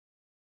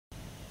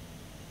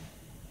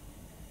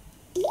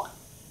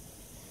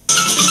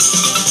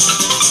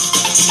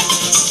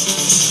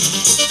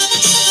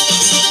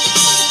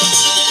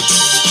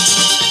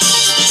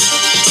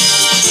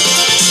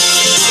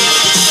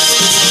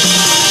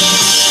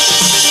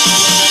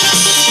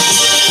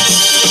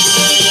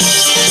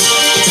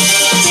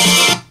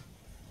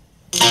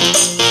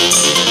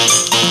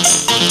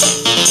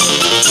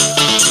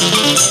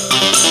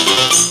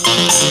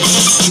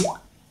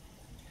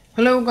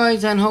Hello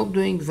guys, and hope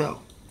doing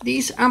well.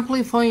 This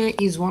amplifier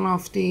is one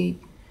of the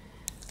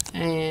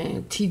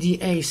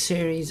TDA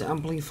series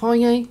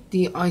amplifier.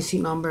 The IC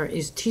number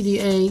is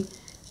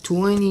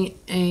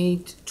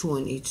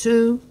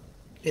TDA2822.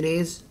 It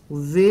is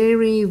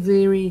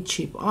very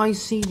cheap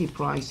IC. The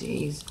price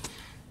is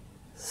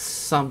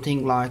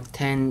something like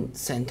 10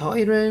 cent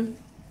euro.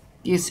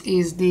 This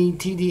is the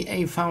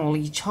TDA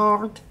family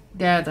chart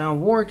that are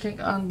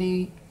working on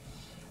the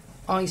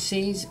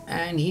ICs,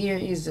 and here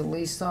is the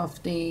list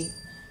of the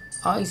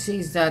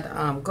ICs that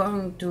I'm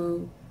going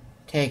to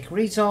take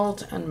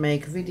result and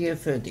make video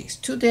for this.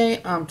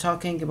 Today I'm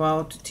talking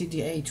about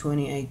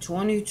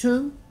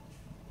TDA2822.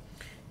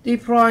 The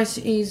price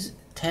is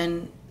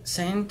 10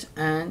 cent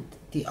and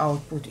the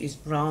output is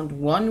around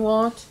 1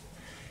 watt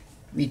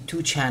with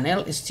 2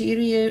 channel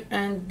stereo,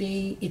 and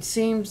it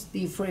seems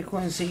the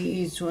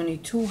frequency is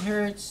 22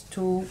 Hertz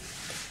to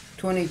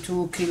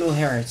 22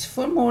 kilohertz.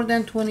 For more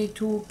than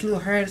 22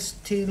 kilohertz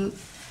till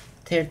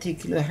 30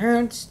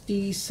 kilohertz,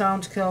 the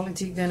sound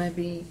quality gonna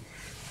be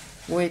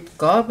with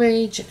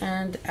garbage,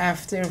 and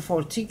after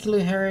 40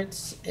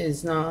 kilohertz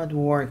is not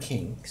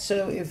working.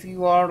 So if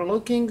you are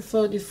looking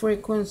for the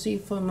frequency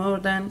for more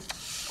than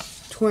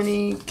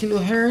 20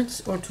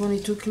 kilohertz or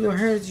 22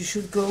 kilohertz, you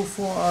should go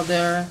for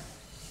other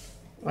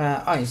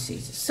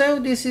ICs. So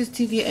this is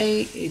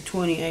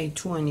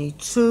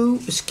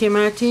TDA2822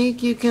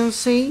 schematic. You can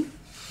see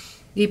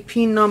the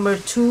pin number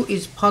 2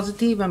 is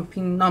positive and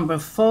pin number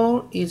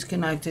 4 is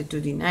connected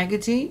to the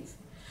negative.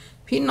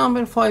 Pin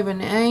number 5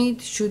 and 8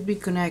 should be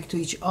connected to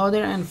each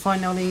other, and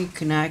finally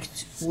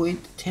connect with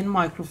 10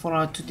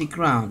 microfarad to the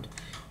ground.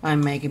 I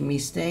make a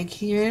mistake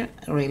here,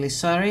 really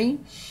sorry.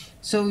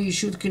 So you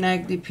should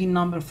connect the pin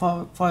number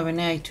 5 and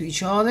 8 to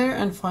each other,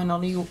 and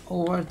finally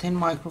over 10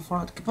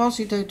 microfarad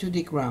capacitor to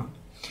the ground.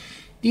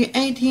 The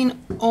 18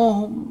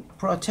 ohm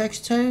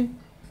protector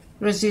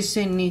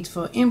resistance need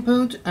for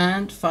input,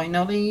 and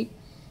finally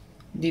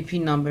the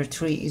pin number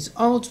 3 is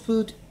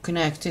output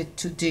connected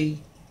to the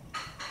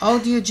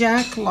audio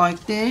jack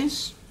like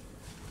this,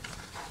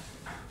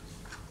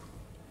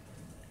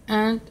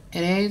 and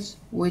it is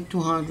with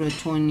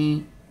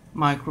 220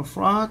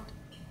 microfarad,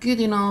 good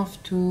enough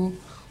to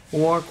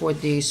work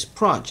with this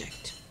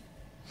project.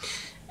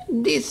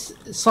 This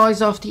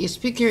size of the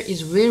speaker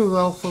is very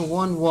well for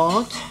 1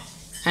 watt,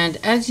 and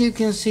as you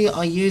can see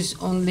I use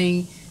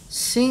only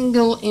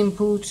single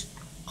input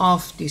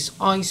of this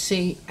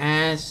IC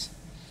as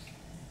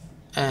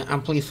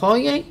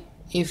amplifier.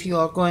 If you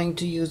are going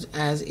to use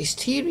as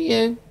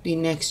stereo, the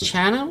next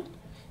channel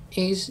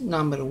is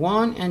number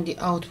 1 and the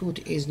output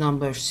is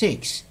number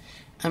 6.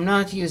 I'm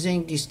not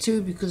using these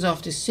two because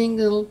of the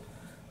single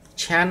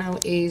channel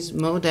is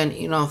more than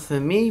enough for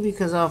me,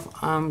 because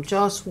I'm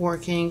just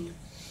working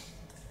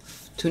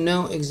to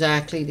know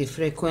exactly the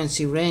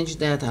frequency range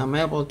that I'm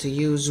able to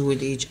use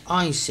with each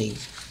IC.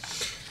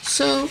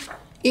 So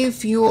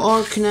if you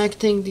are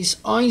connecting this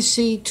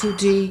IC to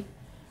the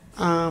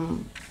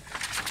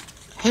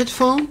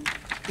headphone,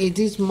 it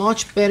is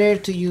much better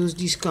to use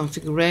this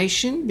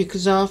configuration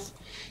because of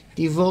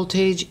the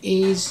voltage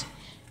is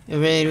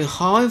very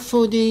high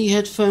for the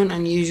headphone,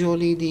 and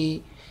usually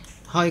the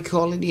high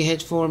quality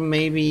headphone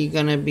maybe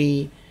gonna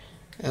be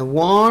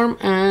warm,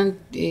 and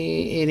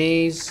it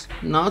is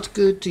not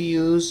good to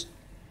use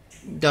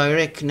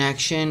direct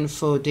connection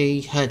for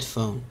the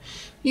headphone.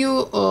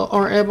 You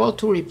are able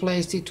to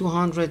replace the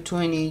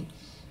 220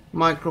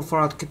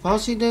 microfarad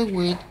capacitor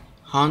with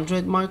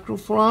 100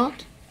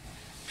 microfarad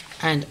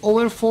and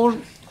over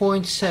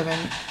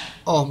 4.7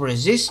 ohm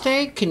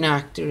resistor.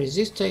 Connect the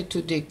resistor to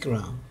the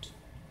ground.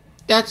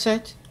 That's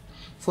it.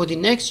 For the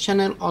next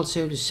channel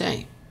also the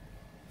same.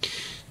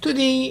 To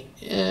the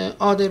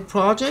other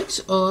projects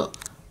or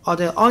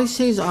other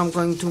ICs, I'm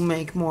going to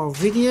make more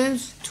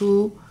videos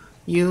to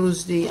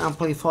use the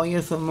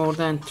amplifier for more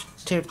than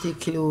 30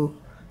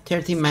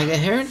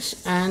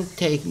 megahertz and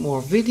take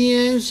more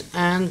videos,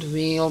 and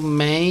we'll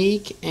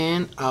make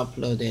and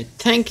upload it.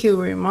 Thank you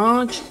very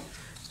much,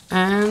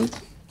 and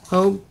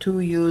hope to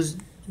use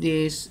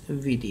this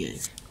video.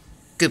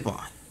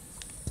 Goodbye.